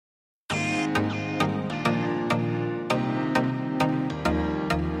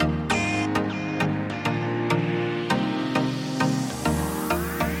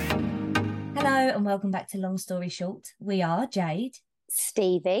and welcome back to Long Story Short. We are Jade,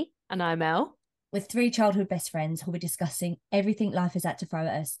 Stevie, and I'm Elle. with three childhood best friends who'll be discussing everything life has had to throw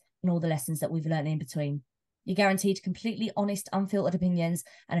at us and all the lessons that we've learned in between. You're guaranteed completely honest, unfiltered opinions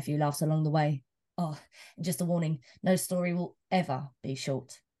and a few laughs along the way. Oh, and just a warning, no story will ever be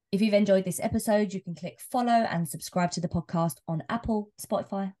short. If you've enjoyed this episode, you can click follow and subscribe to the podcast on Apple,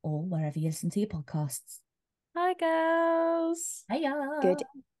 Spotify, or wherever you listen to your podcasts. Hi, girls. Hiya. good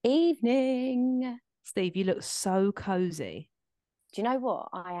evening. Steve, you look so cozy. Do you know what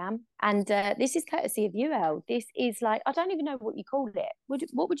I am? And this is courtesy of you, Elle. This is like, I don't even know what you call it.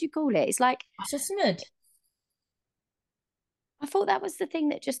 What would you call it? It's like, It's just snud. I thought that was the thing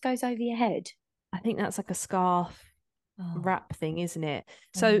that just goes over your head. I think that's like a scarf wrap thing, isn't it?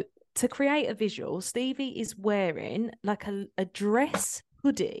 So to create a visual, Stevie is wearing like a dress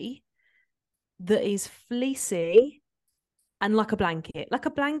hoodie that is fleecy and like a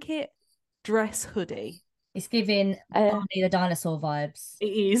blanket dress hoodie. It's giving Barney the dinosaur vibes. It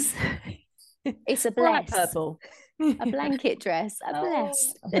is. It's a Bright bless. purple. A blanket dress. A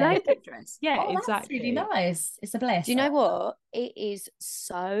bless. A Blanket dress. Yeah, Oh, exactly. That's really nice. It's a bless. Do you know what? It is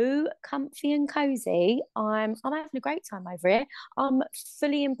so comfy and cozy. I'm having a great time over here. I'm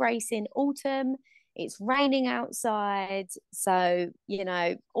fully embracing autumn. It's raining outside, so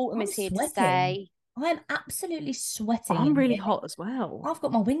autumn is here to stay. I'm absolutely sweating. I'm really hot as well. I've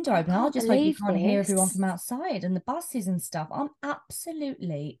got my window open. I can't just hope you believe can't hear everyone this. from outside and the buses and stuff. I'm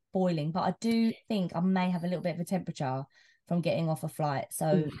absolutely boiling, but I do think I may have a little bit of a temperature from getting off a flight.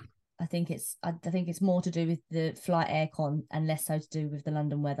 So I think it's more to do with the flight aircon and less so to do with the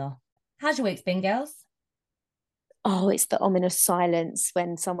London weather. How's your week's been, girls? Oh, it's the ominous silence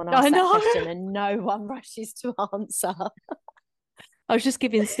when someone asks that question and no one rushes to answer. I was just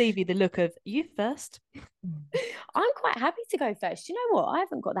giving Stevie the look of, you first. I'm quite happy to go first. You know what? I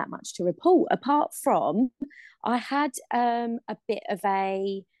haven't got that much to report, apart from I had a bit of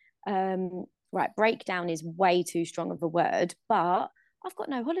a breakdown is way too strong of a word, but I've got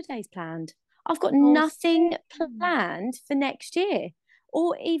no holidays planned. I've got nothing planned for next year.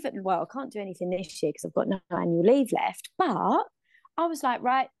 Or even, well, I can't do anything this year because I've got no annual leave left. But I was like,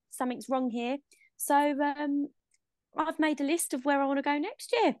 right, something's wrong here. So I've made a list of where I want to go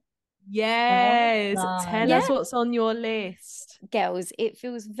next year. Yes. Tell us what's on your list. Girls, it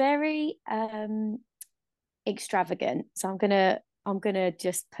feels very extravagant. So I'm gonna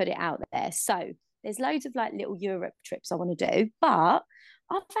just put it out there. So there's loads of like little Europe trips I want to do, but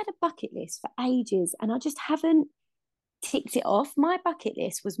I've had a bucket list for ages and I just haven't ticked it off. My bucket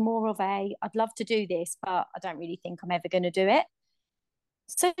list was more of I'd love to do this, but I don't really think I'm ever going to do it.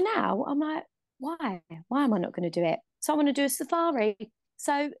 So now I'm like, why am I not going to do it? So I want to do a safari.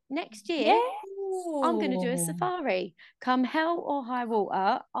 So next year, I'm going to do a safari. Come hell or high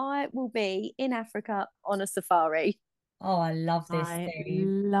water, I will be in Africa on a safari. Oh, I love this. I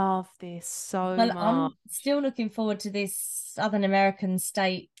love this so much. I'm still looking forward to this Southern American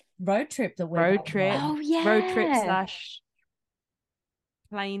state road trip that we're road trip. Oh yeah, road trip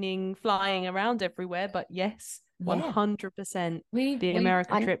 / flying around everywhere. But yes, 100%. The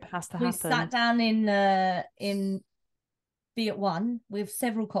America trip has to happen. We sat down in Be at One with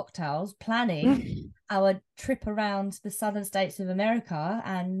several cocktails, planning our trip around the southern states of America,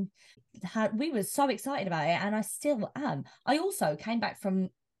 and we were so excited about it, and I still am. I also came back from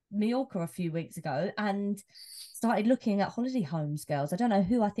Mallorca a few weeks ago and started looking at holiday homes, girls. I don't know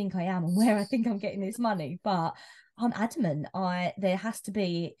who I think I am and where I think I'm getting this money, but I'm adamant there has to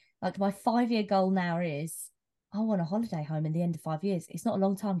be, like, my 5-year goal now is I want a holiday home in the end of 5 years. It's not a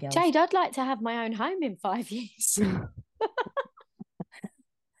long time, girls. Jade, I'd like to have my own home in 5 years.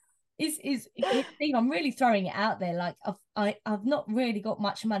 I'm really throwing it out there. Like I've not really got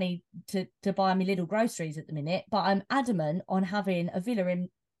much money to buy me little groceries at the minute, but I'm adamant on having a villa in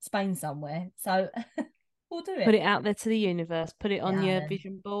Spain somewhere. So we'll do it. Put it out there to the universe. Put it on your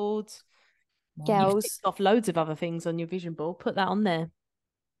vision boards. Girls, you've ticked off loads of other things on your vision board. Put that on there.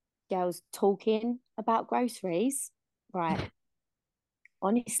 Girls, talking about groceries, right?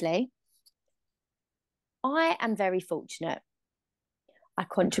 Honestly, I am very fortunate. I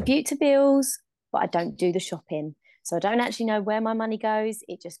contribute to bills, but I don't do the shopping. So I don't actually know where my money goes.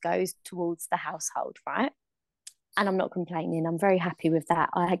 It just goes towards the household, right? And I'm not complaining. I'm very happy with that.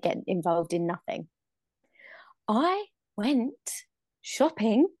 I get involved in nothing. I went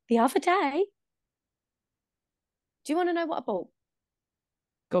shopping the other day. Do you want to know what I bought?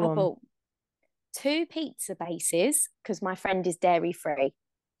 Go on. I bought 2 pizza bases because my friend is dairy free.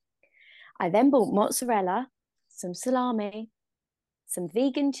 I then bought mozzarella, some salami, some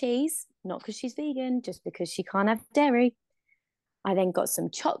vegan cheese, not because she's vegan, just because she can't have dairy, I then got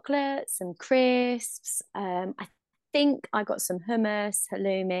some chocolate, some crisps. I think I got some hummus,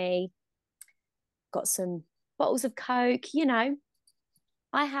 halloumi, got some bottles of Coke.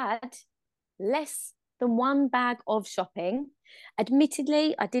 I had less than one bag of shopping.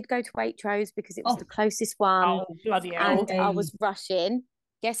 Admittedly, I did go to Waitrose because it was the closest one. Oh, bloody hell. And I was rushing.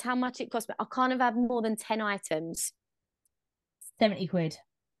 Guess how much it cost me? I can't have had more than 10 items. 70 quid.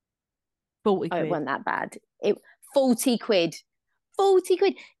 40 quid. Oh, it wasn't that bad. 40 quid. 40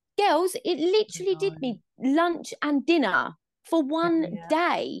 quid. Girls, it literally did me lunch and dinner for one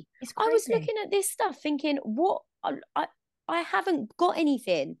day. I was looking at this stuff thinking, what? I haven't got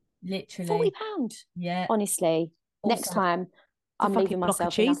anything. Literally. £40. Yeah. Honestly. Also, next time, I'm leaving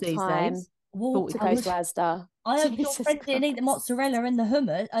myself enough time to go to Asda. I hope your friend didn't eat the mozzarella and the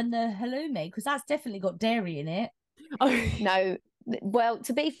hummus and the halloumi, because that's definitely got dairy in it. No. Well,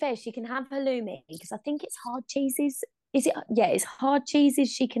 to be fair, she can have halloumi because I think it's hard cheeses. Is it? Yeah, it's hard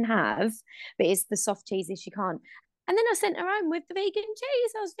cheeses she can have, but it's the soft cheeses she can't. And then I sent her home with the vegan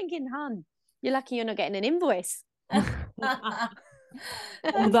cheese. I was thinking, hun, you're lucky you're not getting an invoice.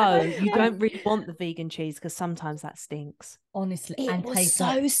 Although you don't really want the vegan cheese because sometimes that stinks. Honestly, it was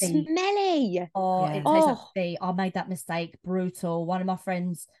so smelly. Oh, yeah. It tastes like feet. I made that mistake. Brutal. One of my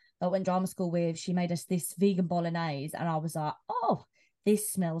friends that I went drama school with, she made us this vegan bolognese, and I was like, oh,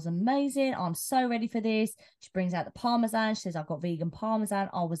 this smells amazing. I'm so ready for this. She brings out the parmesan. She says, I've got vegan parmesan.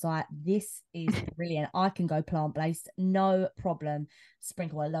 I was like, this is brilliant. I can go plant-based, no problem.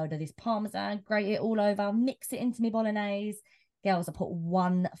 Sprinkle a load of this parmesan, grate it all over, mix it into my bolognese. Girls, I put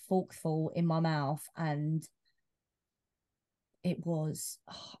one forkful in my mouth, and it was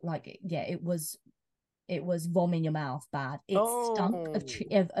it was vom in your mouth bad. It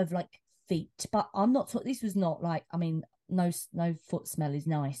stunk of like feet. But I'm not this was not like, I mean, no foot smell is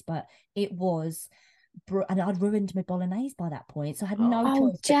nice, but it was, and I'd ruined my bolognese by that point, so I had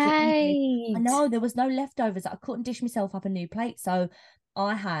no choice. Jade. I know there was no leftovers. I couldn't dish myself up a new plate, so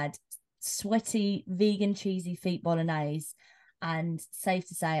I had sweaty vegan cheesy feet bolognese, and safe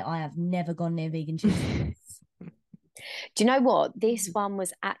to say I have never gone near vegan cheese. Do you know what? This one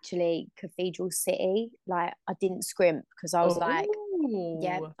was actually Cathedral City. Like, I didn't scrimp because I was like,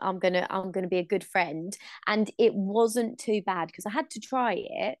 yeah, I'm gonna be a good friend. And it wasn't too bad because I had to try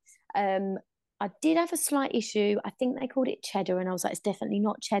it. I did have a slight issue. I think they called it cheddar, and I was like, it's definitely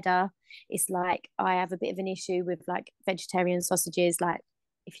not cheddar. It's like, I have a bit of an issue with like vegetarian sausages. Like,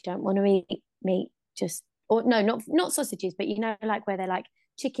 if you don't want to eat meat, or no, not sausages, but like where they're like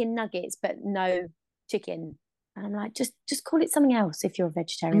chicken nuggets, but no chicken. And I'm like, just call it something else if you're a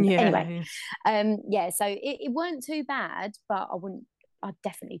vegetarian. But anyway, so it weren't too bad, but I'd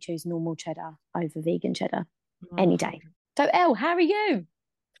definitely choose normal cheddar over vegan cheddar any day. So Elle, how are you?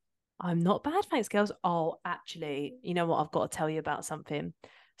 I'm not bad, thanks, girls. Oh, actually, you know what? I've got to tell you about something.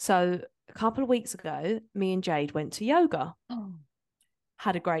 So a couple of weeks ago, me and Jade went to yoga.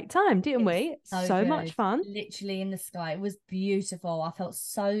 Had a great time, didn't we? So much fun. Literally in the sky. It was beautiful. I felt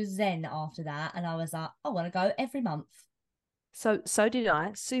so zen after that, and I was like, I want to go every month. So did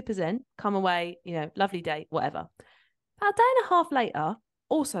I. Super zen. Come away, lovely day, whatever. About a day and a half later,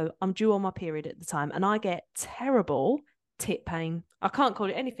 also, I'm due on my period at the time, and I get terrible tit pain. I can't call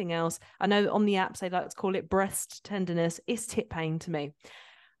it anything else. I know on the apps they like to call it breast tenderness. It's tit pain to me.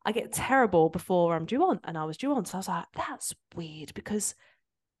 I get terrible before I'm due on, and I was due on. So I was like, that's weird, because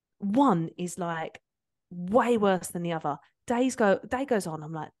one is like way worse than the other. Day goes on.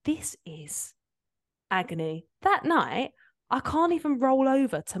 I'm like, this is agony. That night, I can't even roll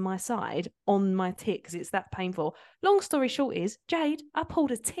over to my side on my tit because it's that painful. Long story short is, Jade, I pulled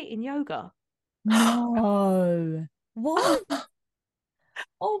a tit in yoga. No. What?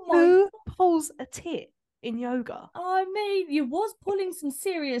 Oh my! Who pulls a tit in yoga? I mean, you was pulling some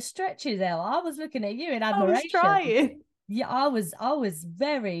serious stretches, Elle. I was looking at you in admiration. I was trying. Yeah, I was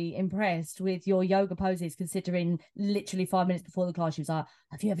very impressed with your yoga poses, considering literally 5 minutes before the class, she was like,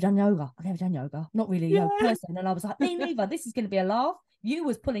 have you ever done yoga? I've never done yoga. Not really a yoga person. And I was like, me neither. This is going to be a laugh. You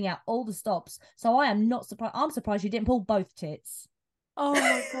was pulling out all the stops. So I am not surprised. I'm surprised you didn't pull both tits. Oh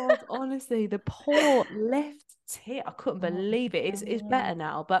my God, honestly, the poor left tit. I couldn't believe it. It's better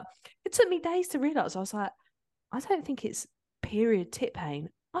now. But it took me days to realise. I was like, I don't think it's period tit pain.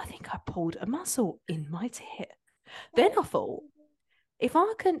 I think I pulled a muscle in my tit. Then I thought, if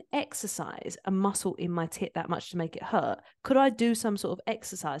I can exercise a muscle in my tit that much to make it hurt, could I do some sort of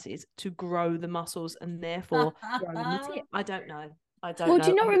exercises to grow the muscles and therefore grow the tit? I don't know. Well, do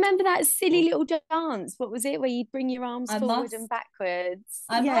you not remember that silly little dance? What was it, where you bring your arms forward and backwards?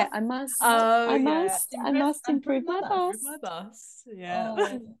 I must improve my bust.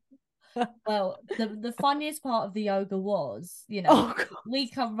 Yeah. Well, the funniest part of the yoga was, Oh, God. we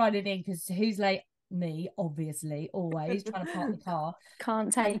come running in because who's late? Me, obviously, always trying to park the car.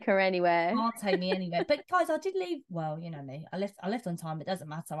 Can't take her anywhere. Can't take me anywhere. But guys, I did leave. Well, you know me. I left on time. It doesn't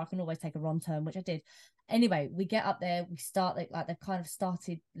matter. I can always take a wrong turn, which I did. Anyway, we get up there. We start like they've kind of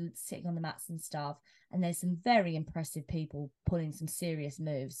started sitting on the mats and stuff. And there's some very impressive people pulling some serious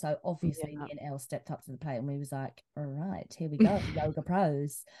moves. So obviously, me and Elle stepped up to the plate, and we was like, "All right, here we go, yoga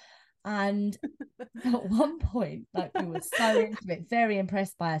pros." And at one point, like we were so into it, very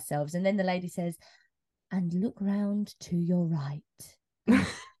impressed by ourselves. And then the lady says, "And look round to your right."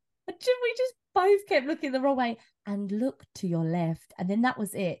 We just both kept looking the wrong way, and look to your left. And then that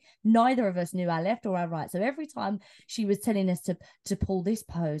was it. Neither of us knew our left or our right. So every time she was telling us to pull this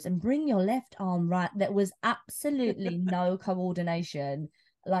pose and bring your left arm right, there was absolutely no coordination.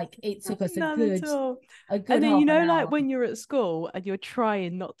 Like it took us a good and then half an like hour. when you're at school and you're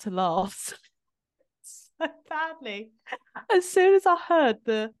trying not to laugh so badly, as soon as I heard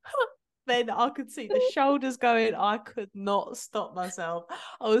then I could see the shoulders going. I could not stop myself.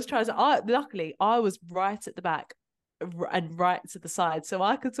 I was trying to. Luckily, I was right at the back and right to the side, so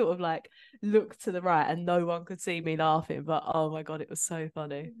I could sort of like look to the right, and no one could see me laughing. But oh my God, it was so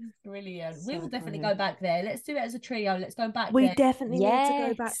funny. Brilliant. So we will definitely funny. go back there. Let's do it as a trio. Let's go back We there. definitely need to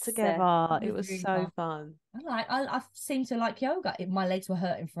go back together. It was really so fun. I seem to like yoga. My legs were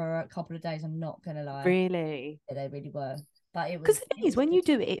hurting for a couple of days. I'm not gonna lie. Really? Yeah, they really were. But it was, because the thing is, when you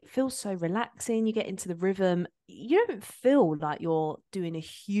do it, it feels so relaxing. You get into the rhythm. You don't feel like you're doing a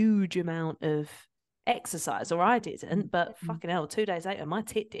huge amount of exercise, or I didn't. But fucking hell, 2 days later, my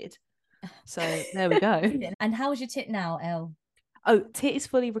tit did. So there we go. And how was your tit now, Elle? Oh, tit is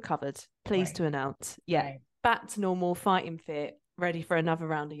fully recovered. Pleased to announce. Yeah, Right. Back to normal, fighting fit, ready for another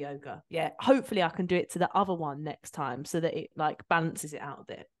round of yoga. Yeah, hopefully I can do it to the other one next time so that it like balances it out a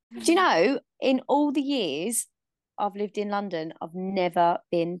bit. Do you know, in all the years I've lived in London, I've never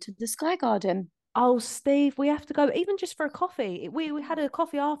been to the Sky Garden. Oh, Steve, we have to go even just for a coffee. We had a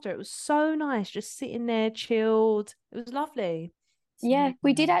coffee after. It was so nice, just sitting there, chilled. It was lovely. Yeah,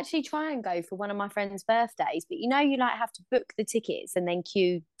 we did actually try and go for one of my friends' birthdays, but you like have to book the tickets and then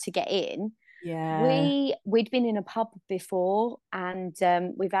queue to get in. Yeah. We'd been in a pub before, and I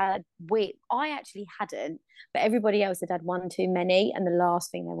actually hadn't, but everybody else had one too many, and the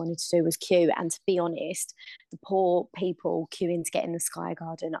last thing they wanted to do was queue. And to be honest, the poor people queuing to get in the Sky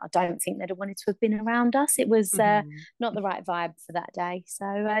Garden, I don't think they'd have wanted to have been around us. It was not the right vibe for that day. So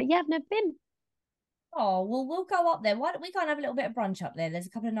yeah, I've never been. Oh, well, we'll go up there. Why don't we go and have a little bit of brunch up there? There's a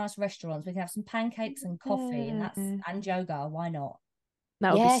couple of nice restaurants. We can have some pancakes and coffee, and yoga. Why not?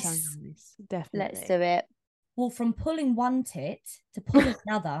 That would be so nice. Definitely. Let's do it. Well, from pulling one tit to pulling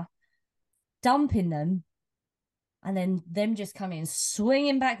another, dumping them, and then them just coming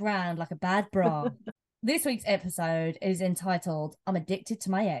swinging back round like a bad bra. This week's episode is entitled "I'm Addicted to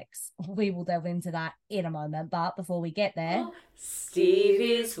My Ex." We will delve into that in a moment, but before we get there,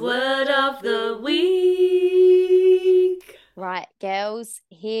 Stevie's word of the week. Right, girls,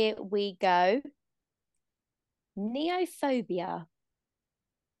 here we go. Neophobia.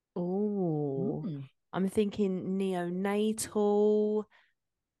 Oh, I'm thinking neonatal,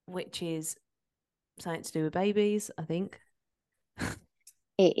 which is something to do with babies, I think.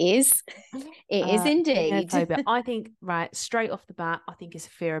 It is. It is indeed. Neophobia. I think, right, straight off the bat, I think it's a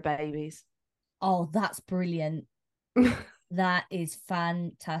fear of babies. Oh, that's brilliant. That is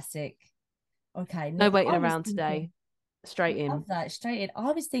fantastic. Okay. No waiting around today. Straight in. Love that. Straight in.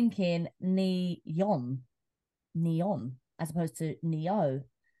 I was thinking neon, as opposed to neo.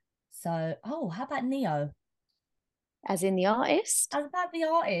 So, how about Neo? As in the artist? As about the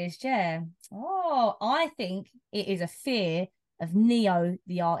artist, yeah. Oh, I think it is a fear of Neo,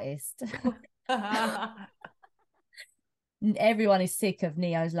 the artist. Everyone is sick of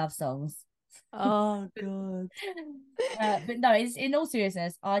Neo's love songs. Oh, God. But no, it's in all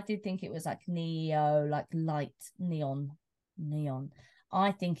seriousness, I did think it was like Neo, like light neon.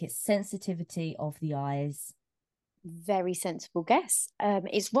 I think it's sensitivity of the eyes. Very sensible guess.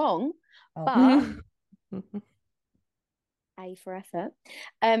 It's wrong, but A for effort.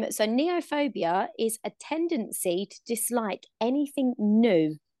 So neophobia is a tendency to dislike anything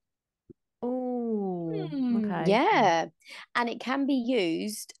new. Oh, okay. Yeah, and it can be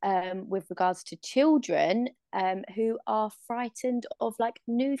used with regards to children who are frightened of like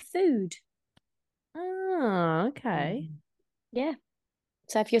new food. Oh, okay. Yeah.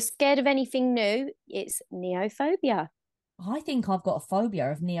 So if you're scared of anything new, it's neophobia. I think I've got a phobia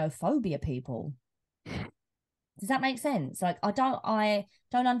of neophobia people. Does that make sense? Like I don't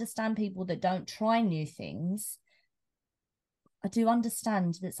understand people that don't try new things. I do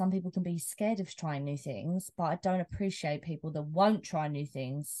understand that some people can be scared of trying new things, but I don't appreciate people that won't try new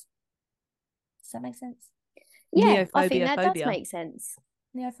things. Does that make sense? Yeah, I think that does make sense.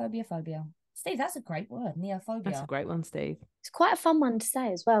 Neophobia phobia. Steve, that's a great word. Neophobia. That's a great one, Steve. It's quite a fun one to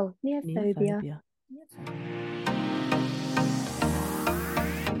say as well. Neophobia.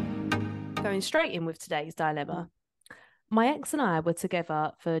 Going straight in with today's dilemma. My ex and I were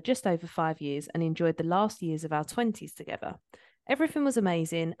together for just over 5 years and enjoyed the last years of our 20s together. Everything was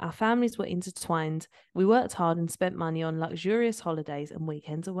amazing. Our families were intertwined. We worked hard and spent money on luxurious holidays and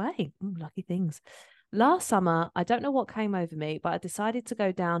weekends away. Ooh, lucky things. Last summer, I don't know what came over me, but I decided to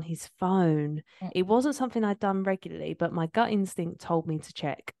go down his phone. It wasn't something I'd done regularly, but my gut instinct told me to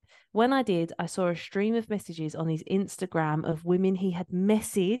check. When I did, I saw a stream of messages on his Instagram of women he had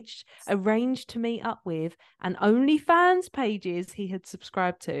messaged, arranged to meet up with, and OnlyFans pages he had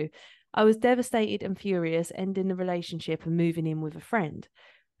subscribed to. I was devastated and furious, ending the relationship and moving in with a friend.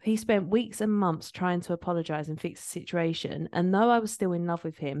 He spent weeks and months trying to apologise and fix the situation, and though I was still in love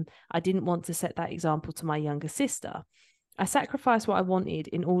with him, I didn't want to set that example to my younger sister. I sacrificed what I wanted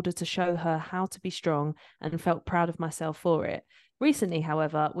in order to show her how to be strong and felt proud of myself for it. Recently,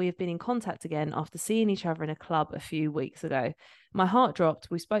 however, we have been in contact again after seeing each other in a club a few weeks ago. My heart dropped,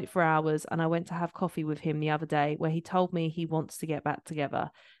 we spoke for hours, and I went to have coffee with him the other day where he told me he wants to get back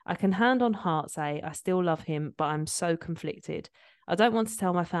together. I can hand on heart say I still love him, but I'm so conflicted. I don't want to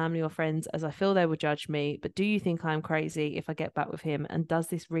tell my family or friends as I feel they will judge me, but do you think I'm crazy if I get back with him? And does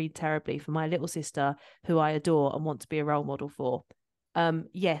this read terribly for my little sister, who I adore and want to be a role model for?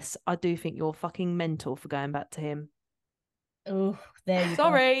 Yes, I do think you're fucking mental for going back to him. Oh, there you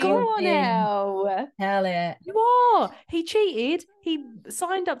Sorry. Go on now. Hell yeah. You are. He cheated. He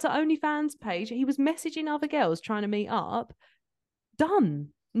signed up to OnlyFans page. He was messaging other girls trying to meet up. Done.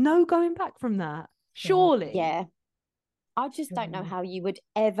 No going back from that. Surely. Yeah. I just don't know how you would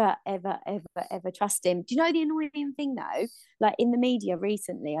ever trust him. Do you know the annoying thing though? Like in the media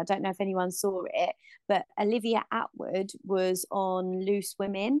recently, I don't know if anyone saw it, but Olivia Attwood was on Loose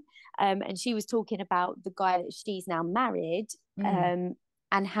Women, and she was talking about the guy that she's now married, and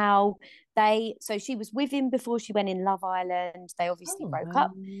how so she was with him before she went in Love Island. They obviously broke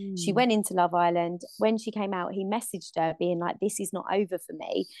up. She went into Love Island. When she came out, he messaged her being like, this is not over for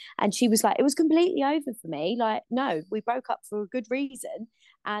me. And she was like, it was completely over for me. Like, no, we broke up for a good reason.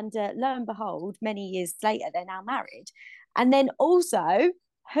 And lo and behold, many years later, they're now married. And then also,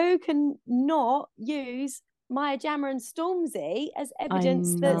 who can not use Maya Jama and Stormzy as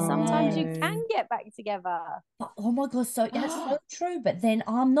evidence that sometimes you can get back together? Oh my god, so that's so true. But then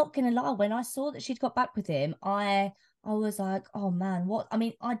I'm not gonna lie, when I saw that she'd got back with him, I was like, oh man, what? I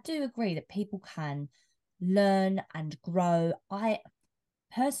mean, I do agree that people can learn and grow. I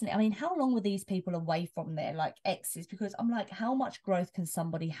personally, I mean, how long were these people away from their like exes? Because I'm like, how much growth can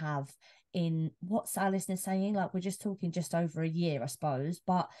somebody have in what's our listener saying? Like, we're just talking just over a year, I suppose,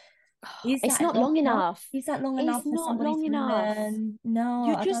 but it's not long enough. Is that long enough for somebody to learn? No,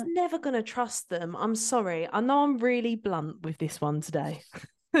 you're just never going to trust them. I'm sorry. I know I'm really blunt with this one today.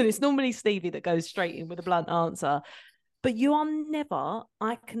 And it's normally Stevie that goes straight in with a blunt answer. But you are never,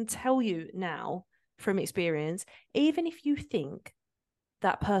 I can tell you now from experience, even if you think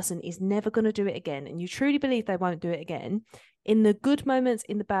that person is never going to do it again and you truly believe they won't do it again, in the good moments,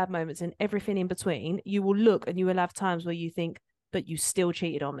 in the bad moments, and everything in between, you will look and you will have times where you think, but you still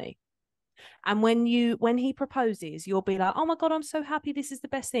cheated on me. And when he proposes, you'll be like, oh my God, I'm so happy, this is the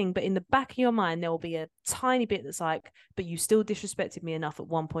best thing. But in the back of your mind, there will be a tiny bit that's like, but you still disrespected me enough at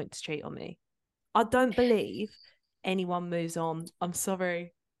one point to cheat on me. I don't believe anyone moves on. I'm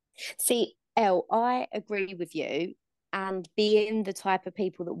sorry. See, Elle, I agree with you. And being the type of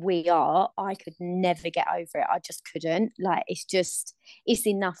people that we are, I could never get over it. I just couldn't. Like, it's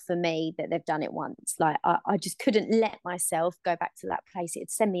enough for me that they've done it once. Like, I just couldn't let myself go back to that place. It'd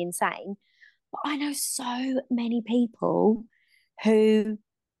send me insane. But I know so many people who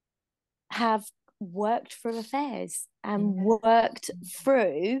have worked through affairs and worked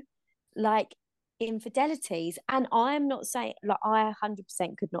through like infidelities. And I'm not saying, like, I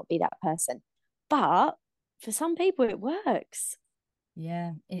 100% could not be that person. But for some people, it works.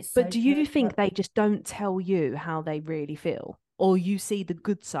 Yeah, but do you think they just don't tell you how they really feel? Or you see the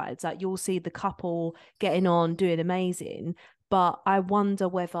good sides, like you'll see the couple getting on, doing amazing. But I wonder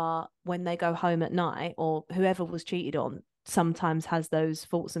whether when they go home at night, or whoever was cheated on sometimes has those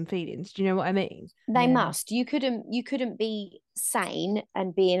thoughts and feelings. Do you know what I mean? They must. You couldn't be sane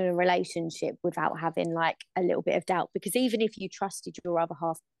and be in a relationship without having like a little bit of doubt, because even if you trusted your other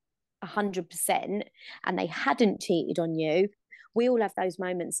half 100% and they hadn't cheated on you, we all have those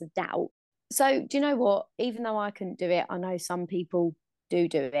moments of doubt. So do you know what? Even though I couldn't do it, I know some people do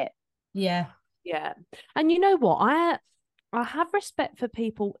it. Yeah. Yeah. And you know what? I have respect for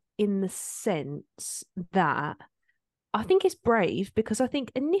people in the sense that I think it's brave, because I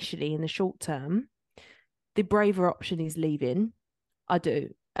think initially in the short term, the braver option is leaving. I do.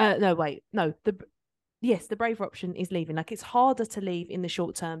 No, wait. No, the braver option is leaving. Like, it's harder to leave in the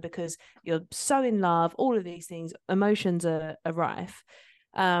short term because you're so in love, all of these things, emotions are rife.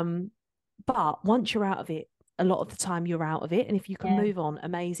 But once you're out of it, a lot of the time you're out of it. And if you can move on,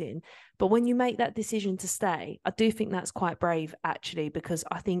 amazing. But when you make that decision to stay, I do think that's quite brave, actually, because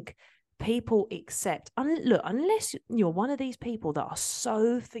I think people accept, look, unless you're one of these people that are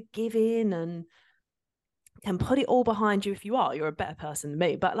so forgiving and can put it all behind you. If you are, you're a better person than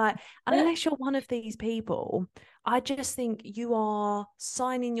me. But like, unless you're one of these people, I just think you are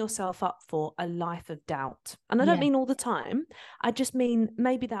signing yourself up for a life of doubt. And I don't mean all the time. I just mean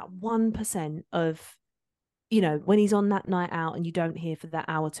maybe that 1% of, you know, when he's on that night out and you don't hear for that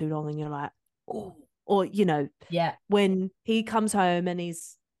hour too long and you're like, oh, or, you know, when he comes home and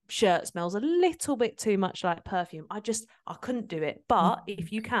his shirt smells a little bit too much like perfume. I couldn't do it. But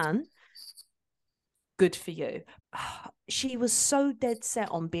if you can, good for you. She was so dead set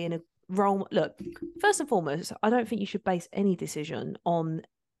on being a role. Look, first and foremost, I don't think you should base any decision on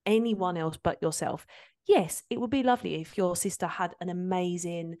anyone else but yourself. Yes, it would be lovely if your sister had an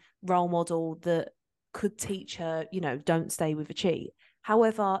amazing role model that could teach her, you know, don't stay with a cheat.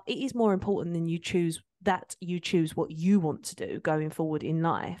 However, it is more important than you choose what you want to do going forward in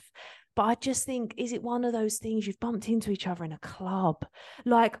life. But I just think, is it one of those things you've bumped into each other in a club?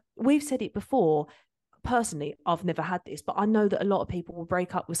 Like, we've said it before. Personally, I've never had this, but I know that a lot of people will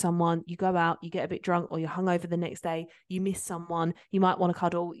break up with someone. You go out, you get a bit drunk, or you're hungover the next day, you miss someone, you might want to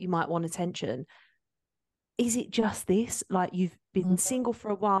cuddle, you might want attention. Is it just this? Like, you've been single for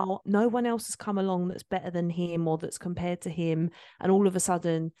a while, no one else has come along that's better than him or that's compared to him, and all of a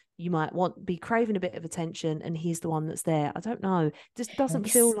sudden you might be craving a bit of attention and he's the one that's there. I don't know. It just doesn't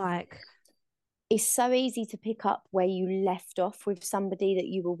feel like... It's so easy to pick up where you left off with somebody that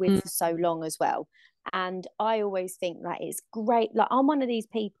you were with for so long as well. And I always think that it's great. Like, I'm one of these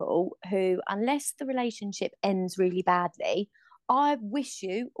people who, unless the relationship ends really badly, I wish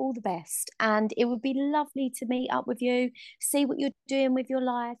you all the best. And it would be lovely to meet up with you, see what you're doing with your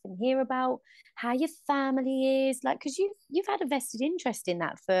life and hear about how your family is. Like, because you've had a vested interest in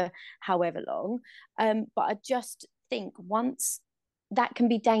that for however long. But I just think once that can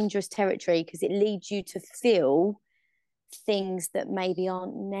be dangerous territory, because it leads you to feel things that maybe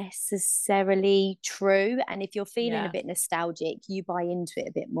aren't necessarily true. And if you're feeling a bit nostalgic, you buy into it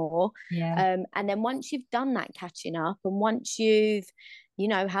a bit more. And then once you've done that catching up, and once you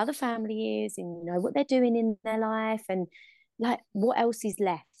know how the family is, and you know what they're doing in their life, and like, what else is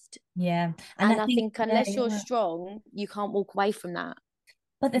left? And I think unless you're strong, you can't walk away from that.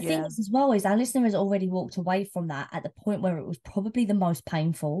 But the thing is, as well, is our listener has already walked away from that at the point where it was probably the most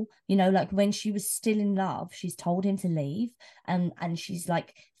painful. You know, like when she was still in love, she's told him to leave, and she's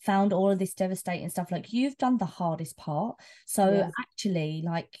like found all of this devastating stuff. Like, you've done the hardest part. So actually,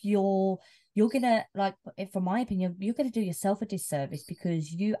 like, you're gonna, like, from my opinion, you're gonna do yourself a disservice,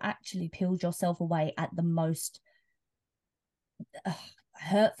 because you actually peeled yourself away at the most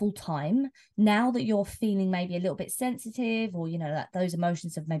hurtful time. Now that you're feeling maybe a little bit sensitive, or, you know, that those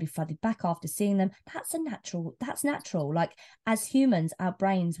emotions have maybe flooded back after seeing them, that's natural. Like, as humans, our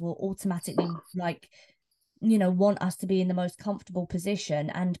brains will automatically, like, you know, want us to be in the most comfortable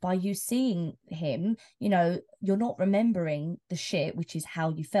position. And by you seeing him, you know, you're not remembering the shit, which is how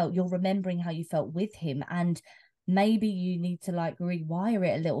you felt. You're remembering how you felt with him. And maybe you need to, like, rewire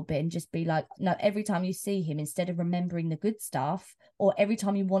it a little bit and just be like, no, every time you see him, instead of remembering the good stuff, or every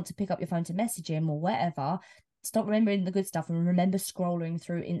time you want to pick up your phone to message him or whatever, stop remembering the good stuff and remember scrolling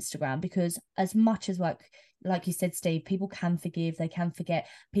through Instagram. Because as much as, like you said, Steve, people can forgive, they can forget.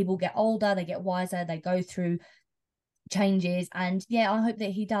 People get older, they get wiser, they go through changes, and I hope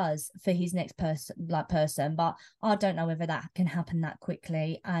that he does for his next person, but I don't know whether that can happen that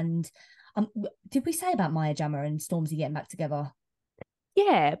quickly. And did we say about Maya Jama and Stormzy getting back together?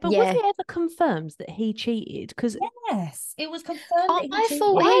 Yeah, but was it ever confirmed that he cheated? Because yes, it was confirmed that he cheated.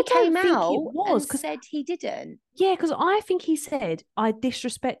 Thought he came out and said he didn't. Yeah, because I think he said, I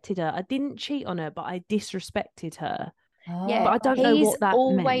disrespected her. I didn't cheat on her, but I disrespected her. Yeah, but I don't know what that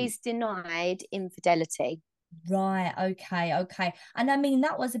meant. He's always denied infidelity. Right, okay. And I mean,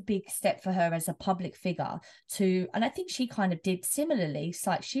 that was a big step for her as a public figure and I think she kind of did similarly. It's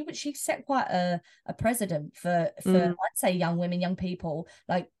like she set quite a precedent for I'd say young women, young people,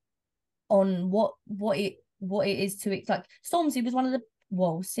 like, on what it is to, it's like, Stormzy was one of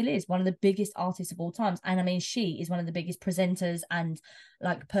well, still is one of the biggest artists of all times. And I mean, she is one of the biggest presenters and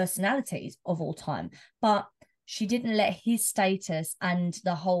like personalities of all time. But she didn't let his status and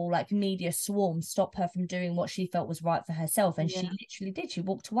the whole like media swarm stop her from doing what she felt was right for herself. And she literally did. She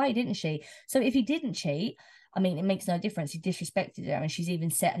walked away, didn't she? So if he didn't cheat, I mean, it makes no difference. He disrespected her, and she's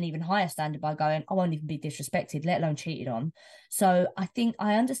even set an even higher standard by going, I won't even be disrespected, let alone cheated on. So I think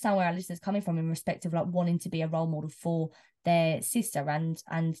I understand where our listeners coming from in respect of like wanting to be a role model for their sister and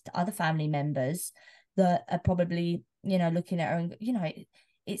the other family members that are probably, you know, looking at her and, you know,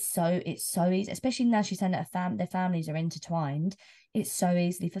 it's so easy, especially now she's saying that their families are intertwined. It's so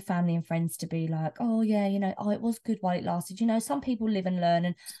easy for family and friends to be like, oh yeah, you know, oh, it was good while it lasted. You know, some people live and learn,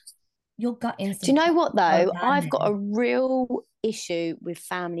 and your gut instinct. Do you know what though? I've got a real issue with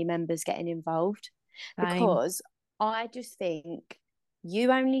family members getting involved because I just think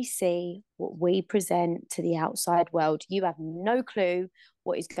you only see what we present to the outside world. You have no clue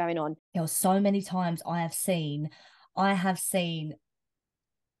what is going on. You know, so many times I have seen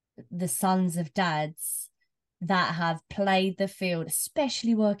the sons of dads that have played the field,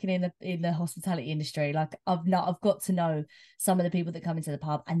 especially working in the hospitality industry. Like I've got to know some of the people that come into the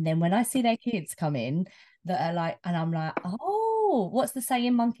pub, and then when I see their kids come in that are like, and I'm like, oh, what's the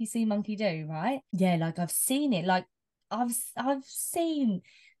saying? Monkey see, monkey do, right? Yeah, like I've seen it. Like I've seen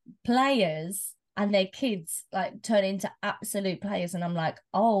players and their kids like turn into absolute players, and I'm like,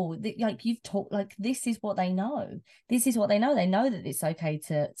 oh, like you've talked, like this is what they know. This is what they know. They know that it's okay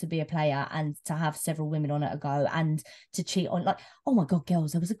to be a player and to have several women on at a go and to cheat on. Like, oh my god,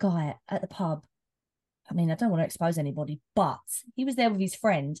 girls, there was a guy at the pub. I mean, I don't want to expose anybody, but he was there with his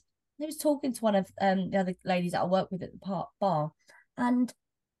friend. He was talking to one of the other ladies that I work with at the bar, and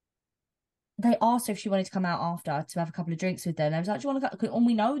they asked her if she wanted to come out after to have a couple of drinks with them. I was like, do you want to go? And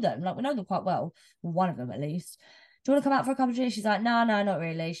we know them. Like, we know them quite well. One of them, at least. Do you want to come out for a couple of drinks? She's like, no, not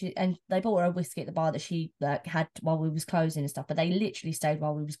really. And they bought her a whiskey at the bar that she like had while we was closing and stuff. But they literally stayed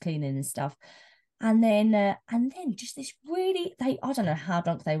while we was cleaning and stuff. And then just this really, I don't know how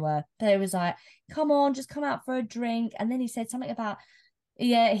drunk they were. But they was like, come on, just come out for a drink. And then he said something about,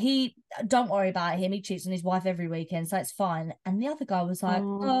 yeah, don't worry about him. He cheats on his wife every weekend, so it's fine. And the other guy was like,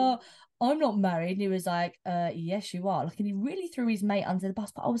 oh, I'm not married. And he was like, yes, you are. Like, and he really threw his mate under the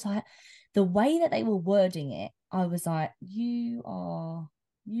bus. But I was like, the way that they were wording it, I was like, you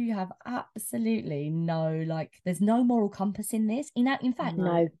have absolutely no, like, there's no moral compass in this. In fact,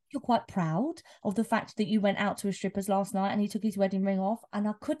 no, you're quite proud of the fact that you went out to a stripper's last night and he took his wedding ring off. And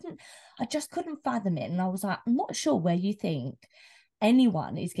I just couldn't fathom it. And I was like, I'm not sure where you think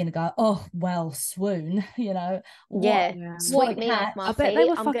anyone is going to go, oh, well, swoon, you know. Sweep me off my feet. I bet they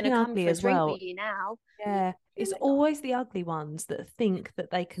were I'm fucking gonna ugly as well. With you now. Yeah, it's always the ugly ones that think that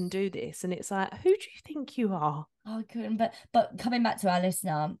they can do this, and it's like, who do you think you are? Oh, I couldn't. But coming back to our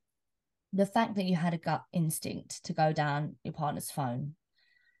listener, the fact that you had a gut instinct to go down your partner's phone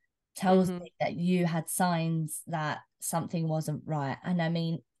tells me that you had signs that something wasn't right. And I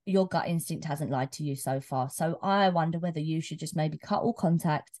mean, your gut instinct hasn't lied to you so far. So I wonder whether you should just maybe cut all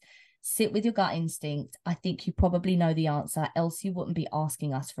contact, sit with your gut instinct. I think you probably know the answer, else you wouldn't be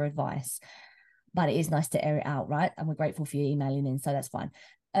asking us for advice. But it is nice to air it out, right? And we're grateful for you emailing in, so that's fine.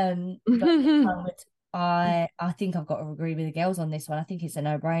 But I think I've got to agree with the girls on this one. I think it's a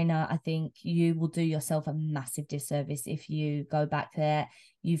no-brainer. I think you will do yourself a massive disservice if you go back there.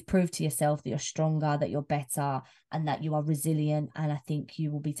 You've proved to yourself that you're stronger, that you're better, and that you are resilient. And I think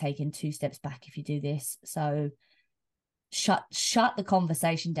you will be taking 2 steps back if you do this. So shut the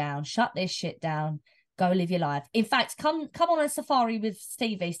conversation down. Shut this shit down. Go live your life. In fact, come on a safari with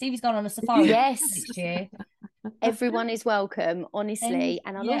Stevie. Stevie's gone on a safari next year. Everyone is welcome, honestly.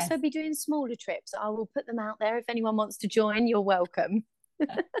 And I'll also be doing smaller trips. I will put them out there. If anyone wants to join, you're welcome.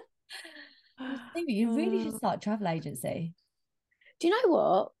 Stevie, you really should start a travel agency. Do you know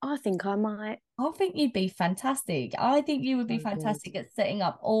what? I think I might. I think you'd be fantastic. I think you would be fantastic at setting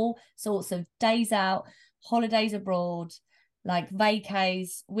up all sorts of days out, holidays abroad, like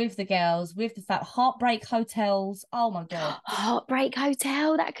vacays with the girls, with the heartbreak hotels. Oh my god, heartbreak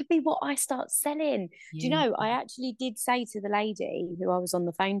hotel, that could be what I start selling. Do you know, I actually did say to the lady who I was on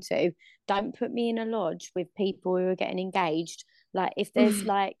the phone to, don't put me in a lodge with people who are getting engaged. Like, if there's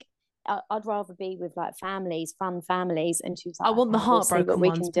like, I'd rather be with like families, fun families. And she was like, I want the heartbroken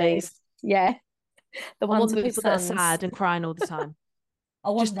ones, please. Yeah, the ones with people that are sad and crying all the time. I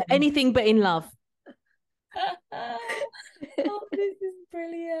want just anything but in love. Oh, this is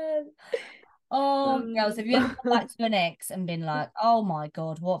brilliant. Oh, girls, have you ever gone back to an ex and been like, oh my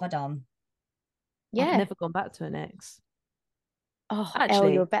god, what have I done? Yeah, I've never gone back to an ex. Oh, actually, Elle,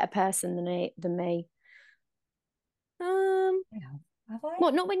 you're a better person than me. Yeah, Have I?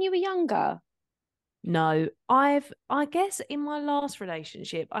 What, not when you were younger? No, I guess in my last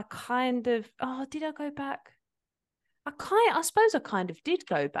relationship, I kind of, did I go back? I suppose I kind of did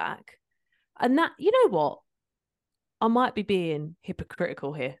go back. And that, you know what? I might be being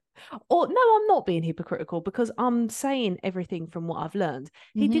hypocritical here. Or no, I'm not being hypocritical because I'm saying everything from what I've learned.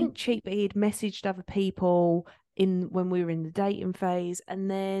 He didn't cheat, but he'd messaged other people when we were in the dating phase. And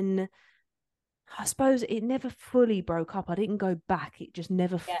then I suppose it never fully broke up. I didn't go back. It just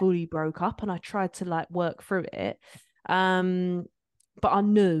never fully broke up. And I tried to like work through it. But I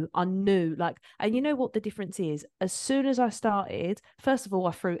knew, like, and you know what the difference is? As soon as I started, first of all,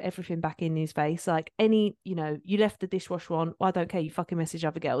 I threw everything back in his face. Like, you left the dishwasher on. I don't care. You fucking message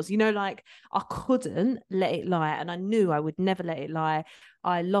other girls. Like, I couldn't let it lie. And I knew I would never let it lie.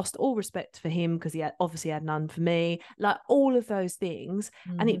 I lost all respect for him because he obviously had none for me. Like, all of those things.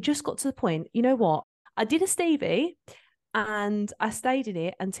 And it just got to the point, you know what? I did a Stevie and I stayed in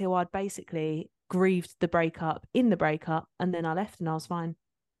it until I'd basically grieved the breakup, and then I left and I was fine.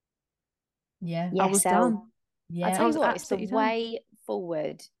 Yeah. I was done. Yeah. I tell you what, it's the absolutely way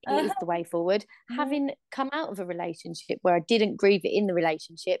forward. It is the way forward. Having come out of a relationship where I didn't grieve it in the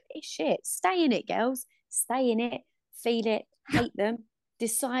relationship, it's shit. Stay in it, girls. Stay in it, feel it, hate them,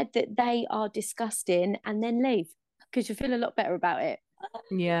 decide that they are disgusting, and then leave because you feel a lot better about it.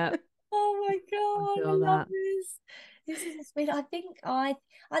 Yeah. Oh my God, I love this. This is sweet. I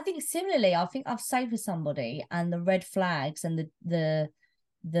think similarly, I think I've stayed with somebody and the red flags and the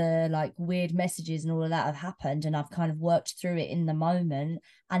like weird messages and all of that have happened, and I've kind of worked through it in the moment.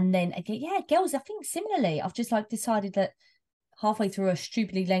 And then again, yeah, girls, I think similarly, I've just like decided that halfway through a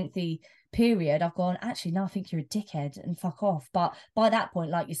stupidly lengthy period, I've gone, actually, no, I think you're a dickhead and fuck off. But by that point,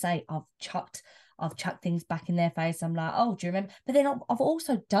 like you say, I've chucked things back in their face. I'm like, oh, do you remember? But then I've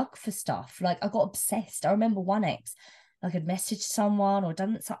also dug for stuff. Like I got obsessed. I remember one ex, like had messaged someone or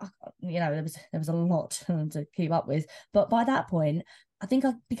done so, there was a lot to keep up with. But by that point, I think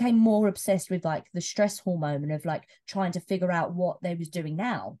I became more obsessed with like the stress hormone of like trying to figure out what they was doing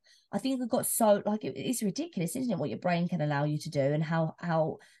now. I think I got so like it's ridiculous, isn't it? What your brain can allow you to do and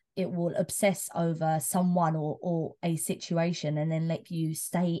how it will obsess over someone or a situation and then let you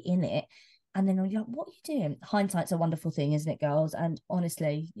stay in it. And then you're like, what are you doing? Hindsight's a wonderful thing, isn't it, girls? And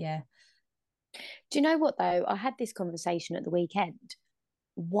honestly, yeah. Do you know what, though? I had this conversation at the weekend.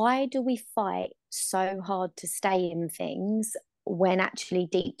 Why do we fight so hard to stay in things when actually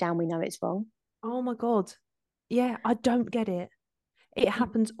deep down we know it's wrong? Oh, my God. Yeah, I don't get it. It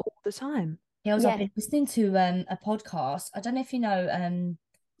happens all the time. Girls, I've been listening to a podcast. I don't know if you know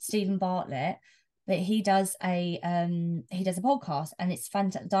Stephen Bartlett, but he does a podcast and it's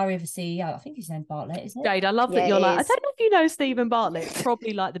fantastic. Diary of a CEO. I think his name's Bartlett, is it? Jade, I love that you're like, I don't know if you know Stephen Bartlett,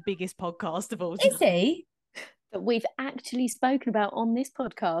 probably like the biggest podcast of all time. Is he? That we've actually spoken about on this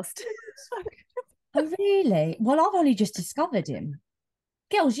podcast. Oh, really? Well, I've only just discovered him.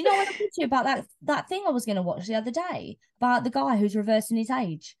 Girls, you know what I told you about that thing I was going to watch the other day about the guy who's reversing his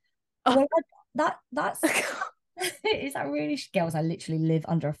age? Oh. Well, that's is that really? Girls, I literally live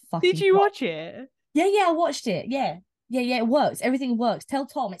under a fucking. Did you watch it? Yeah, I watched it. Yeah, it works. Everything works. Tell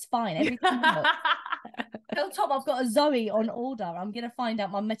Tom it's fine. Everything works. Tell Tom I've got a Zoe on order. I'm gonna find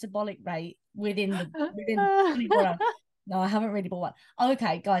out my metabolic rate within 24 hours. No, I haven't really bought one.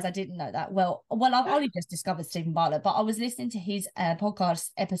 Okay, guys, I didn't know that. Well, I've only just discovered Stephen Bartlett, but I was listening to his podcast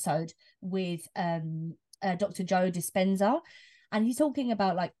episode with Dr. Joe Dispenza, and he's talking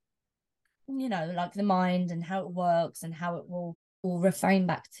about like the mind and how it works and how it will refrain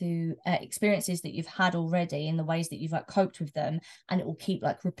back to experiences that you've had already in the ways that you've like coped with them, and it will keep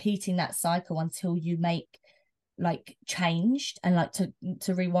like repeating that cycle until you make like changed and like to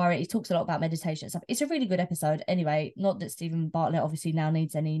rewire it. He talks a lot about meditation and stuff. It's a really good episode. Anyway, not that Stephen Bartlett obviously now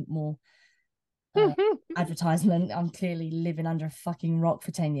needs any more advertisement. I'm clearly living under a fucking rock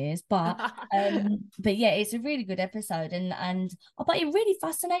for 10 years, but yeah, it's a really good episode, and but it really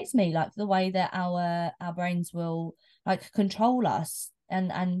fascinates me like the way that our brains will like control us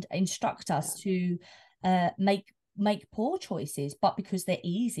and instruct us to make poor choices, but because they're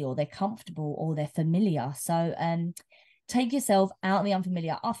easy or they're comfortable or they're familiar. So take yourself out of the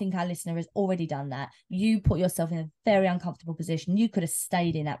unfamiliar. I think our listener has already done that. You put yourself in a very uncomfortable position. You could have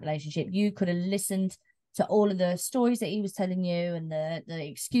stayed in that relationship. You could have listened to all of the stories that he was telling you and the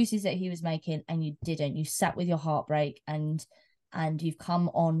excuses that he was making, and you didn't. You sat with your heartbreak and you've come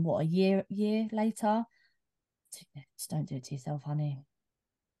on a year later. Just don't do it to yourself, honey.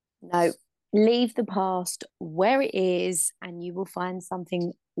 No, leave the past where it is and you will find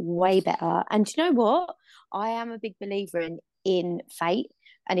something way better. And do you know what? I am a big believer in fate.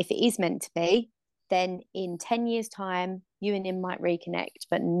 And if it is meant to be, then in 10 years' time, you and him might reconnect,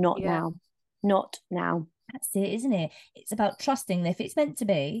 but not now. Not now. That's it, isn't it? It's about trusting that if it's meant to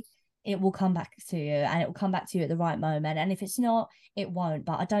be, it will come back to you, and it will come back to you at the right moment. And if it's not, it won't.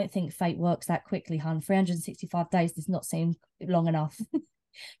 But I don't think fate works that quickly, hun. 365 days does not seem long enough.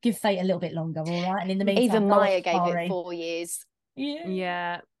 Give fate a little bit longer, all right? And in the meantime, even Maya gave it 4 years.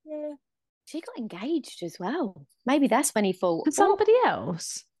 Yeah. She got engaged as well. Maybe that's when he thought. To somebody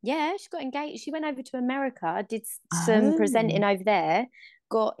else? Yeah, she got engaged. She went over to America, did some presenting over there,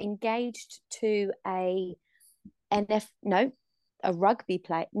 got engaged to a rugby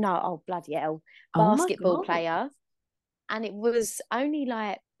player. No, oh, bloody hell. Basketball player. And it was only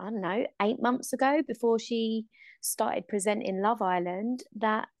like, I don't know, 8 months ago, before she started presenting Love Island,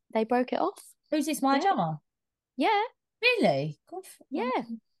 that they broke it off. Who's this, Maya Jama? Yeah. Really? Yeah.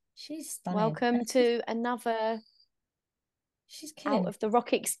 She's stunning. Welcome to another She's killing out of the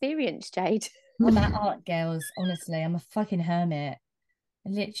rock experience, Jade. I'm at art, girls. Honestly, I'm a fucking hermit.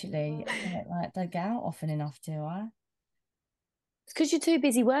 Literally, I don't get out often enough, do I? It's because you're too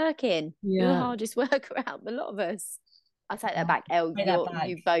busy working. Yeah. You're the hardest worker out, the lot of us. I take that back, Elle. Take that back.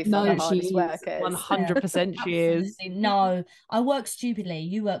 You both are the hardest workers. 100% she is. No, I work stupidly.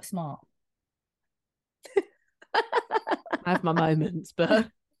 You work smart. I have my moments, but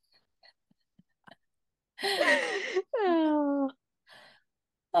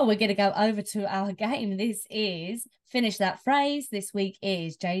Oh, we're going to go over to our game. This is Finish That Phrase. This week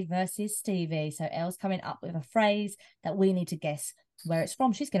is Jade versus Stevie. So Elle's coming up with a phrase that we need to guess where it's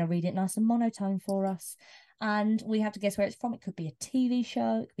from. She's going to read it nice and monotone for us. And we have to guess where it's from. It could be a TV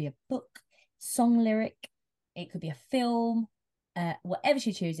show. It could be a book, song lyric. It could be a film. Whatever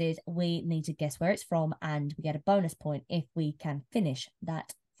she chooses, we need to guess where it's from. And we get a bonus point if we can finish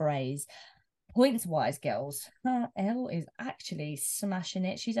that phrase. Points wise, girls, Elle is actually smashing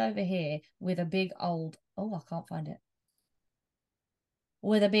it. She's over here with a big old, I can't find it.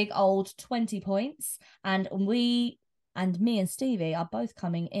 With a big old 20 points. And me and Stevie are both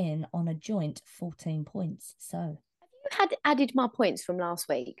coming in on a joint 14 points. So have you had added my points from last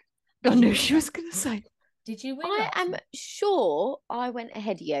week? I knew she was going to say. Did you win? I am sure I went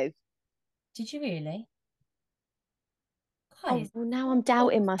ahead of you. Did you really? Oh, well, now I'm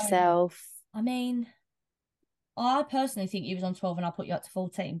doubting myself. I mean, I personally think you was on 12 and I put you up to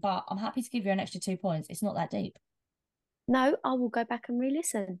 14, but I'm happy to give you an extra 2 points. It's not that deep. No, I will go back and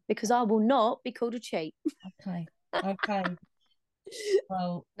re-listen because I will not be called a cheat. Okay.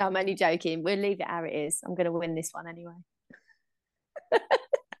 Well, no, I'm only joking. We'll leave it how it is. I'm going to win this one anyway.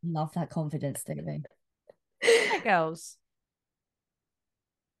 Love that confidence, Stevie. Hey, girls.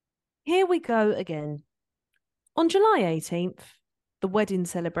 Here we go again. On July 18th, the wedding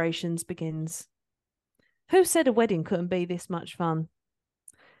celebrations begins. Who said a wedding couldn't be this much fun?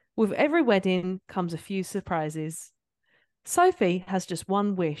 With every wedding comes a few surprises. Sophie has just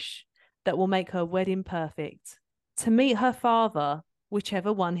one wish that will make her wedding perfect. To meet her father,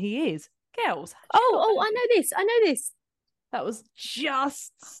 whichever one he is. Girls. I know this. That was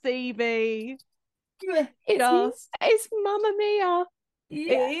just Stevie. It's Mamma Mia.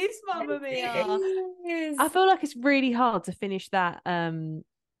 Yeah. It is Mamma Mia. I feel like it's really hard to finish that. But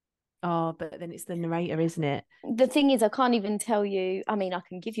then it's the narrator, isn't it? The thing is, I can't even tell you. I mean, I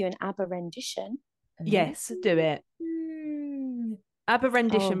can give you an ABBA rendition. Yes, do it. ABBA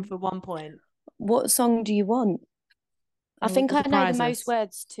rendition for 1 point. What song do you want? I think I know the most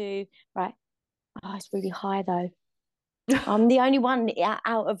words to. Right. Oh, it's really high though. I'm the only one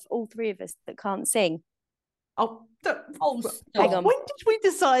out of all three of us that can't sing. Hang on. When did we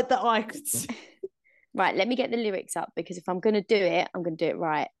decide that I could sing? Right, let me get the lyrics up because if I'm going to do it, I'm going to do it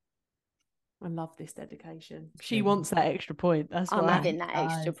right. I love this dedication. She wants that extra point. That's why I'm having that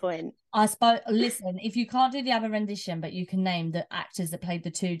extra point. I suppose. Listen, if you can't do the ABBA rendition, but you can name the actors that played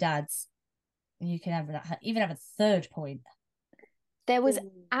the two dads, you can even have a third point. There was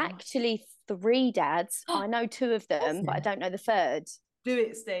actually 3 dads. I know 2 of them, but I don't know the third. Do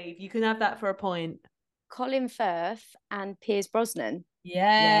it, Steve. You can have that for a point. Colin Firth and Piers Brosnan.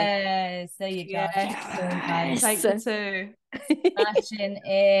 Yes, there you go. Yes. Take the 2. Smashing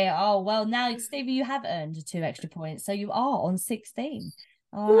it. Oh, well, now, Stevie, you have earned 2 extra points, so you are on 16.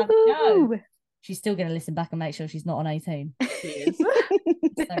 I'll have to go. She's still going to listen back and make sure she's not on 18. She is. So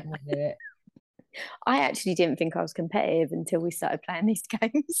we'll do it. I actually didn't think I was competitive until we started playing these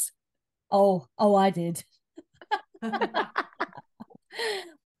games. Oh, I did.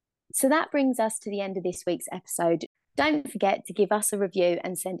 So that brings us to the end of this week's episode. Don't forget to give us a review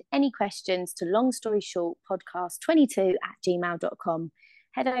and send any questions to longstoryshortpodcast22@gmail.com.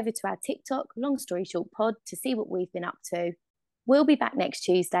 Head over to our TikTok, Long Story Short Pod, to see what we've been up to. We'll be back next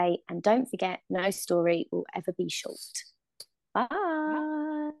Tuesday, and don't forget, no story will ever be short. Bye.